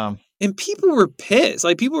 Yeah. And people were pissed.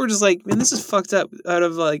 Like, people were just like, man, this is fucked up. Out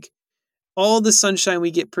of like all the sunshine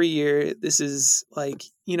we get per year, this is like,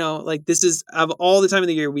 this is of all the time of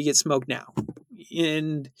the year we get smoke now.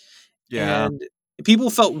 And people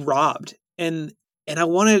felt robbed. And it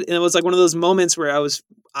was like one of those moments where I was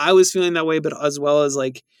feeling that way, but as well as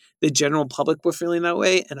like the general public were feeling that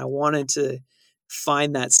way. And I wanted to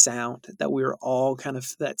find that sound that we were all kind of,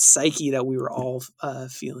 that psyche that we were all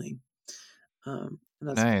feeling. And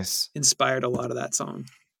that's nice. Inspired a lot of that song.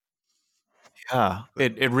 Yeah,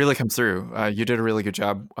 it really comes through. You did a really good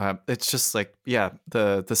job. It's just like,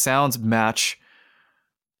 the sounds match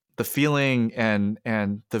the feeling and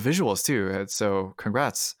the visuals too. So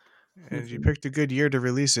congrats. And you picked a good year to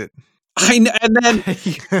release it. I know, and then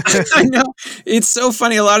I know it's so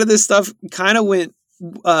funny. A lot of this stuff kind of went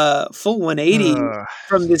full 180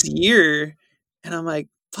 from this year, and I'm like,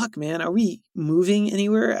 fuck, man, are we moving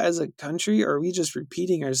anywhere as a country, or are we just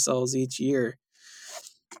repeating ourselves each year?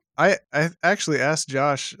 I actually asked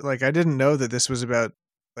Josh, like, I didn't know that this was about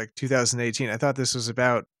like 2018. I thought this was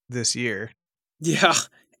about this year. Yeah,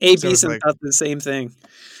 AB thought the same thing.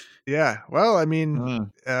 Yeah, well, I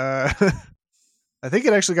mean, I think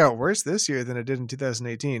it actually got worse this year than it did in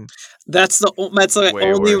 2018. That's the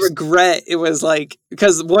only regret. It was like,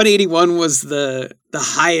 because 181 was the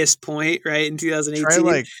highest point, right, in 2018. Try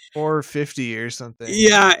like 450 or something.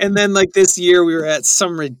 Yeah, and then like this year we were at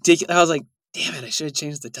some ridiculous. I was like, damn it, I should have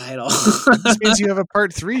changed the title. This means you have a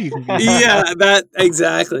part 3 you can be. Yeah, that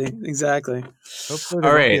exactly. All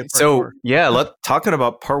right, so 4. Let's talking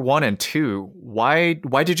about part 1 and 2. Why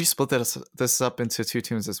did you split this up into 2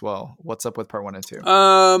 tunes as well? What's up with part 1 and 2?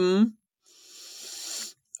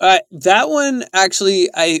 That one actually,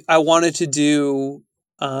 I wanted to do.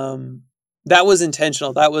 That was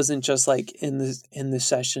intentional. That wasn't just like in the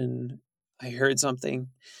session I heard something.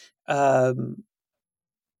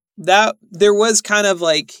 That there was kind of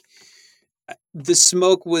like the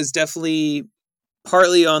smoke was definitely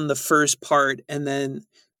partly on the first part, and then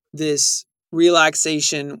this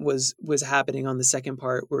relaxation was happening on the second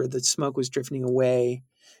part where the smoke was drifting away.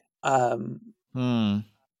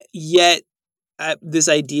 Yet this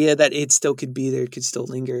idea that it still could be there, could still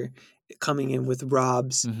linger, coming in with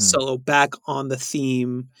Rob's solo back on the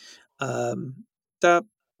theme. So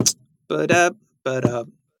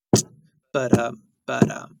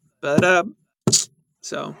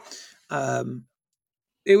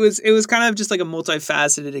it was kind of just like a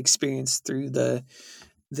multifaceted experience through the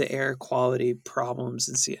air quality problems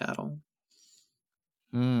in Seattle.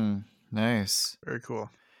 Nice. Very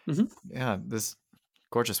cool. Yeah, this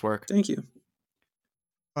gorgeous work. Thank you.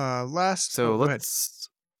 Wanted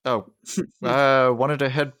to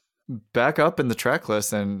head back up in the track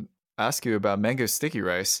list and ask you about Mango Sticky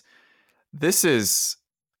Rice. This is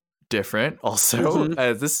different also.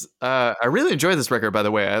 I really enjoy this record, by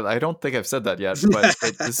the way. I don't think I've said that yet, but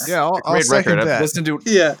this is a great record. I've listened to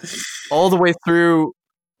it all the way through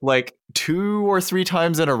like 2 or 3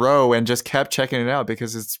 times in a row and just kept checking it out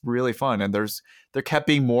because it's really fun, and there kept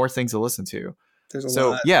being more things to listen to. There's a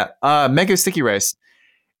lot. Yeah, Mango Sticky Rice.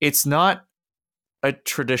 It's not a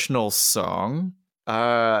traditional song.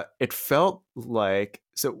 It felt like,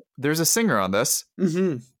 so there's a singer on this.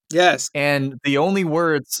 Mm-hmm. Yes. And the only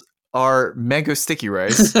words are mango sticky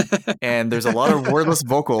rice. And there's a lot of wordless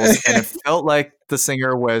vocals. And it felt like the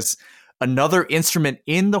singer was another instrument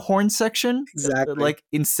in the horn section. Exactly. Like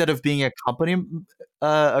instead of being accompanied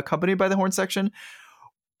by the horn section.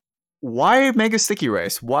 Why mango sticky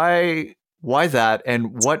rice? Why that?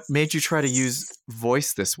 And what made you try to use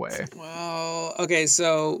voice this way? Well, okay,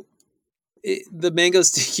 so the mango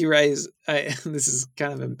sticky rice, this is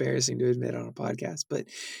kind of embarrassing to admit on a podcast, but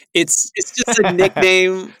it's just a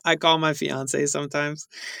nickname I call my fiance sometimes.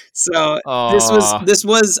 So this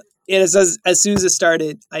was as soon as it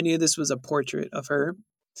started, I knew this was a portrait of her.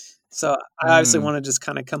 So I obviously want to just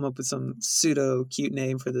kind of come up with some pseudo cute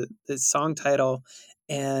name for the song title.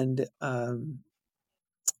 And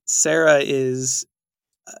Sarah is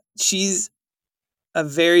she's a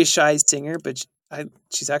very shy singer, but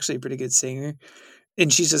she's actually a pretty good singer,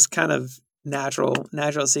 and she's just kind of natural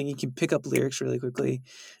singing. Can pick up lyrics really quickly,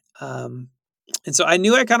 and so I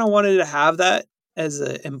knew I kind of wanted to have that as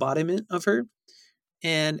an embodiment of her.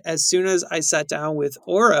 And as soon as I sat down with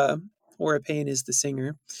Aura Payne is the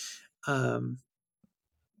singer.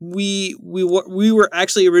 We were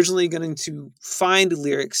actually originally going to find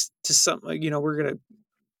lyrics to some, we're going to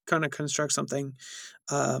kind of construct something.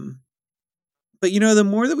 But the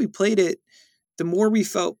more that we played it, the more we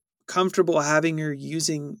felt comfortable having her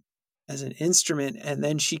using as an instrument. And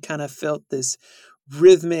then she kind of felt this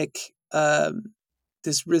rhythmic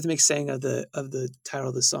saying of the title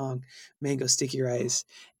of the song, Mango Sticky Rice,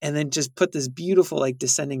 and then just put this beautiful like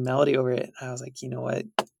descending melody over it. I was like, you know what,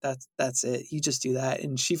 that's it. You just do that.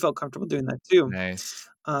 And she felt comfortable doing that too. Nice.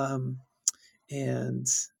 And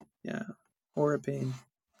yeah, Aura Payne,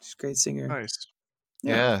 she's a great singer. Nice.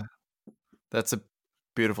 Yeah. That's a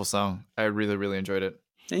beautiful song. I really, really enjoyed it.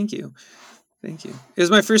 Thank you. It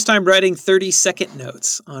was my first time writing 30-second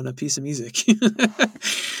notes on a piece of music.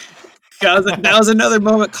 That was another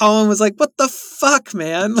moment. Colin was like, "What the fuck,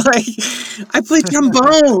 man? Like, I play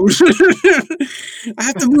trombone. I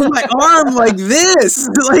have to move my arm like this.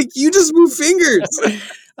 Like, you just move fingers."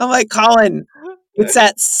 I'm like, "Colin, it's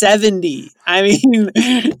at 70. I mean,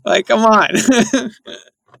 like, come on."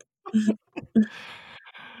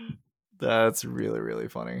 That's really, really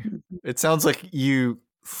funny. It sounds like you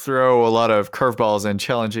throw a lot of curveballs and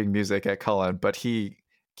challenging music at Colin, but he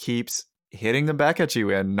keeps hitting them back at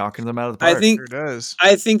you and knocking them out of the park.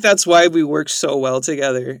 I think that's why we work so well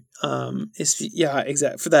together. For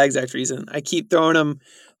that exact reason. I keep throwing him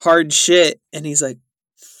hard shit, and he's like,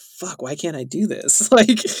 "Fuck, why can't I do this?"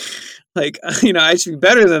 like I should be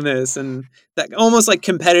better than this. And that almost like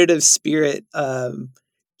competitive spirit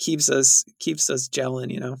keeps us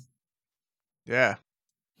gelling. Yeah.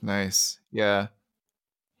 Nice. Yeah.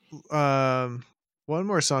 One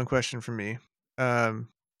more song question for me.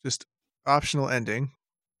 Just optional ending.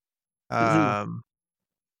 Can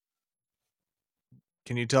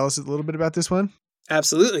you tell us a little bit about this one?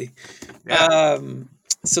 Absolutely. Yeah.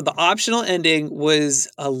 So the optional ending was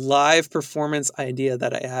a live performance idea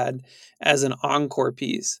that I had as an encore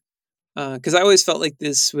piece. Because I always felt like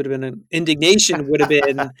this would have been Indignation would have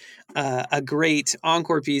been a great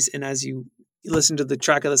encore piece. And as you listen to the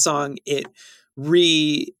track of the song, it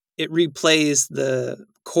replays the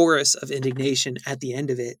chorus of Indignation at the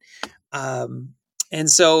end of it. And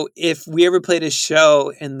so if we ever played a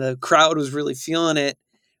show and the crowd was really feeling it,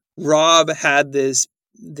 Rob had this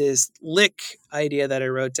lick idea that I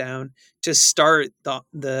wrote down to start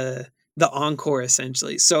the encore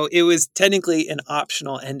essentially. So it was technically an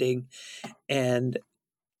optional ending, and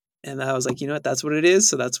I was like, you know what, that's what it is.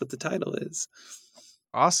 So that's what the title is.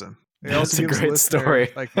 Awesome. That's a great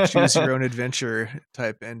story. Like choose your own adventure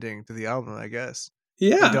type ending to the album, I guess.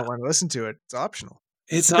 Yeah. If you don't want to listen to it, it's optional.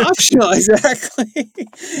 It's optional, exactly.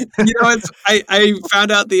 I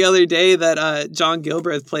found out the other day that John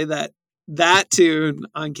Gilbreth played that tune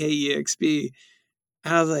on KEXP,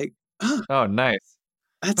 and I was like, "Oh, nice!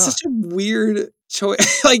 That's such a weird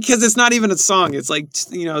choice." Like, because it's not even a song; it's like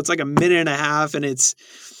it's like a minute and a half, and it's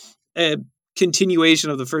a continuation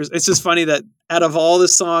of the first. It's just funny that out of all the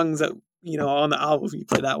songs that on the album, you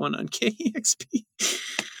play that one on KEXP.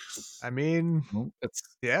 I mean,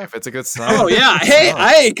 if it's a good song. Oh yeah, hey,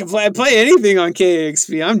 I can play anything on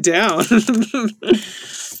KEXP. I'm down.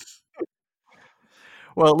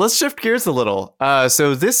 Well, let's shift gears a little.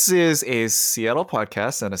 So this is a Seattle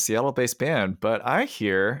podcast and a Seattle-based band, but I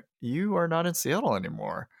hear you are not in Seattle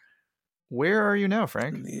anymore. Where are you now,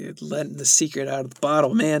 Frank? Letting the secret out of the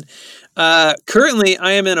bottle, man. Currently,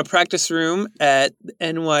 I am in a practice room at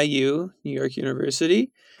NYU, New York University.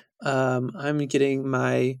 I'm getting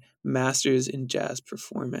my master's in jazz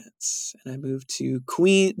performance, and I moved to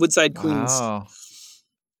Woodside, Queens. Wow.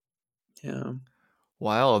 Yeah.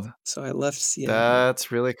 Wild. So I left Seattle.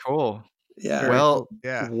 That's really cool. Yeah. Well,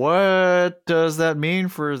 what does that mean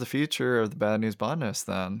for the future of the Bad News Botanist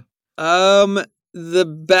then? The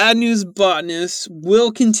Bad News Botanist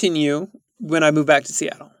will continue when I move back to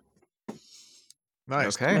Seattle.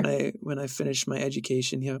 Nice. Okay. When I finish my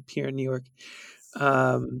education here in New York.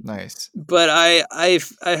 Nice. But I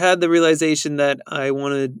had the realization that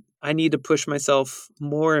I need to push myself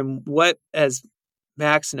more, and what, as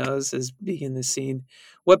Max knows, as being in this scene,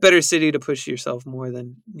 what better city to push yourself more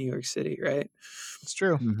than New York City, right? It's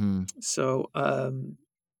true. Mm-hmm. So,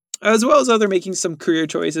 as well as other making some career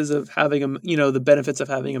choices of having the benefits of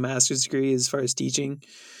having a master's degree as far as teaching,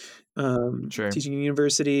 teaching in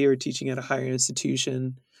university or teaching at a higher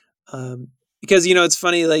institution. Because, it's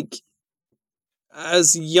funny, like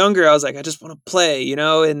as younger, I was like, I just want to play,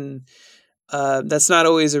 and that's not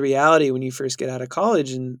always a reality when you first get out of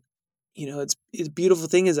college. And, it's a beautiful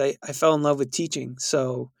thing is I fell in love with teaching.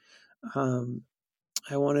 So,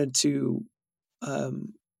 I wanted to,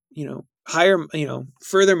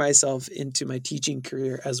 further myself into my teaching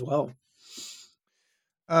career as well.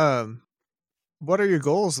 What are your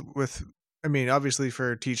goals obviously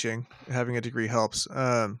for teaching, having a degree helps.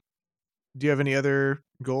 Do you have any other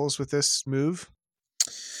goals with this move?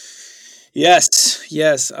 Yes.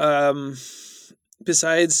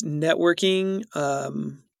 Besides networking,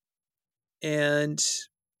 and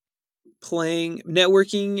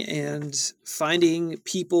networking and finding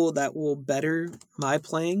people that will better my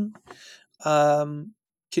playing,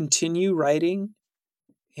 continue writing,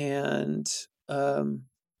 and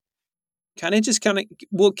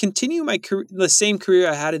will continue my career, the same career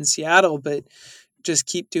I had in Seattle, but just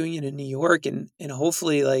keep doing it in New York, and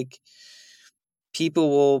hopefully like people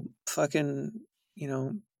will fucking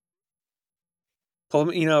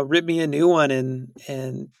rip me a new one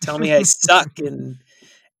and tell me I suck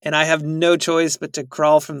and I have no choice but to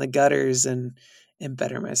crawl from the gutters and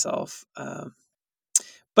better myself.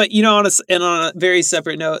 But on a very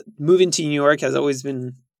separate note, moving to New York has always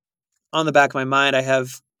been on the back of my mind. I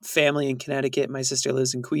have family in Connecticut. My sister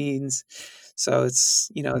lives in Queens, so it's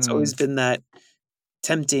it's always been that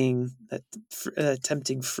tempting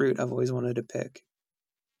fruit I've always wanted to pick.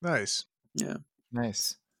 Nice. Yeah.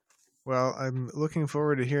 Nice. Well, I'm looking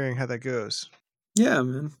forward to hearing how that goes. Yeah,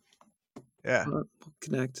 man. Yeah. We'll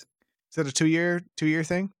connect. Is that a 2-year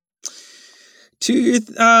thing? 2 years.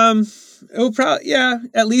 It'll probably,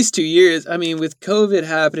 at least 2 years. I mean, with COVID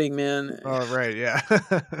happening, man. Oh, right. Yeah.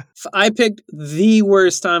 I picked the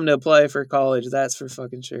worst time to apply for college. That's for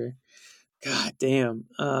fucking sure. God damn.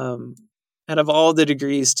 Out of all the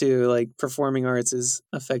degrees too, like performing arts is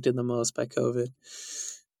affected the most by COVID.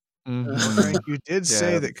 Mm-hmm. Frank, you did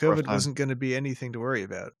say that COVID wasn't going to be anything to worry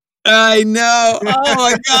about. I know. Oh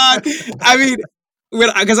my God. I mean,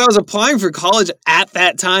 because I was applying for college at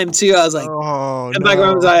that time too. I was like,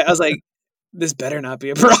 I was like, this better not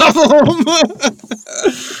be a problem.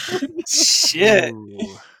 Shit.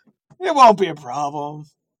 Ooh. It won't be a problem.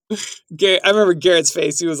 I remember Garrett's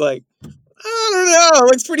face. He was like, I don't know.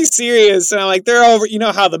 It looks pretty serious. And I'm like, they're over. You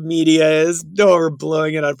know how the media is. They're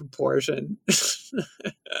overblowing it out of proportion.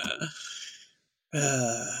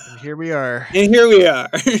 Here we are. And here we are.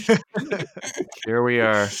 Here we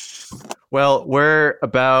are. Well, we're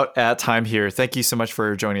about at time here. Thank you so much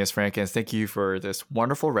for joining us, Frank, and thank you for this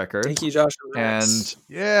wonderful record. Thank you, Josh. And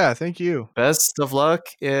yeah, thank you. Best of luck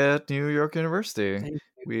at New York University.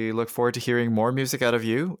 We look forward to hearing more music out of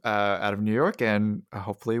you, out of New York, and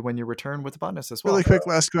hopefully when you return with the Botanist as well. Really quick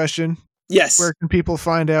last question. Yes. Where can people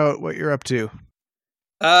find out what you're up to?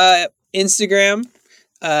 Instagram,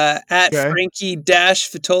 at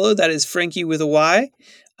Frankie-Vitolo. That is Frankie with a Y.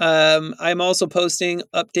 I'm also posting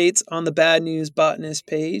updates on the Bad News Botanist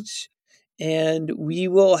page, and we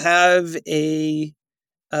will have a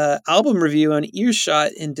album review on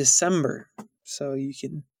Earshot in December, so you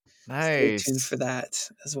can stay tuned for that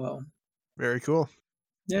as well. Very cool.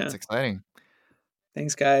 Yeah, that's exciting.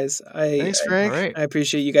 Thanks, guys. Thanks, Frank. Right. I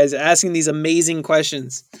appreciate you guys asking these amazing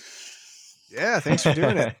questions. Yeah, thanks for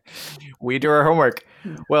doing it. We do our homework.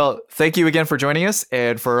 Well, thank you again for joining us.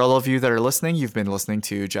 And for all of you that are listening, you've been listening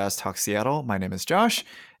to Jazz Talk Seattle. My name is Josh,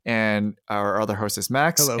 and our other host is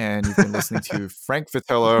Max. Hello. And you've been listening to Frank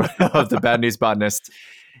Vitolo of the Bad News Botanist.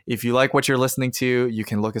 If you like what you're listening to, you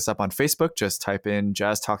can look us up on Facebook. Just type in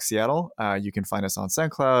Jazz Talk Seattle. You can find us on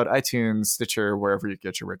SoundCloud, iTunes, Stitcher, wherever you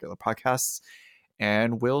get your regular podcasts.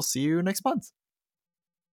 And we'll see you next month.